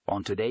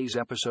On today's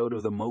episode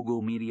of the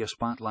Mogul Media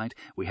Spotlight,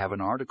 we have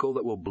an article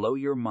that will blow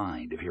your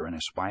mind if you're an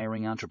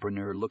aspiring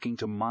entrepreneur looking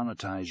to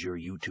monetize your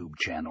YouTube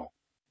channel.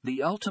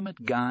 The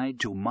ultimate guide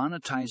to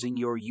monetizing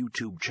your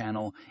YouTube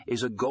channel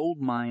is a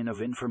goldmine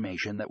of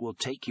information that will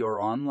take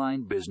your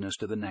online business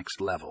to the next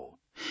level.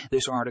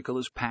 This article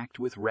is packed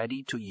with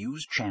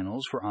ready-to-use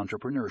channels for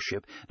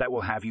entrepreneurship that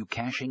will have you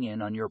cashing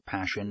in on your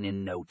passion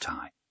in no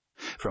time.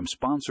 From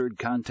sponsored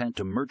content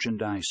to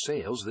merchandise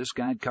sales, this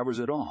guide covers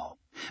it all.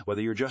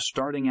 Whether you're just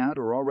starting out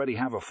or already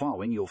have a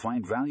following, you'll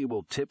find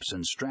valuable tips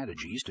and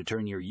strategies to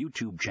turn your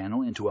YouTube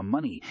channel into a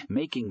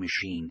money-making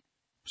machine.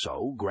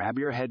 So grab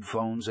your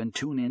headphones and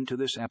tune in to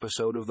this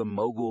episode of the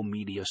Mogul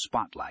Media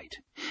Spotlight.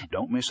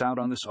 Don't miss out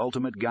on this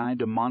ultimate guide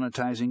to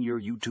monetizing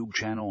your YouTube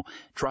channel.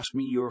 Trust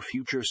me, your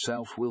future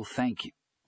self will thank you.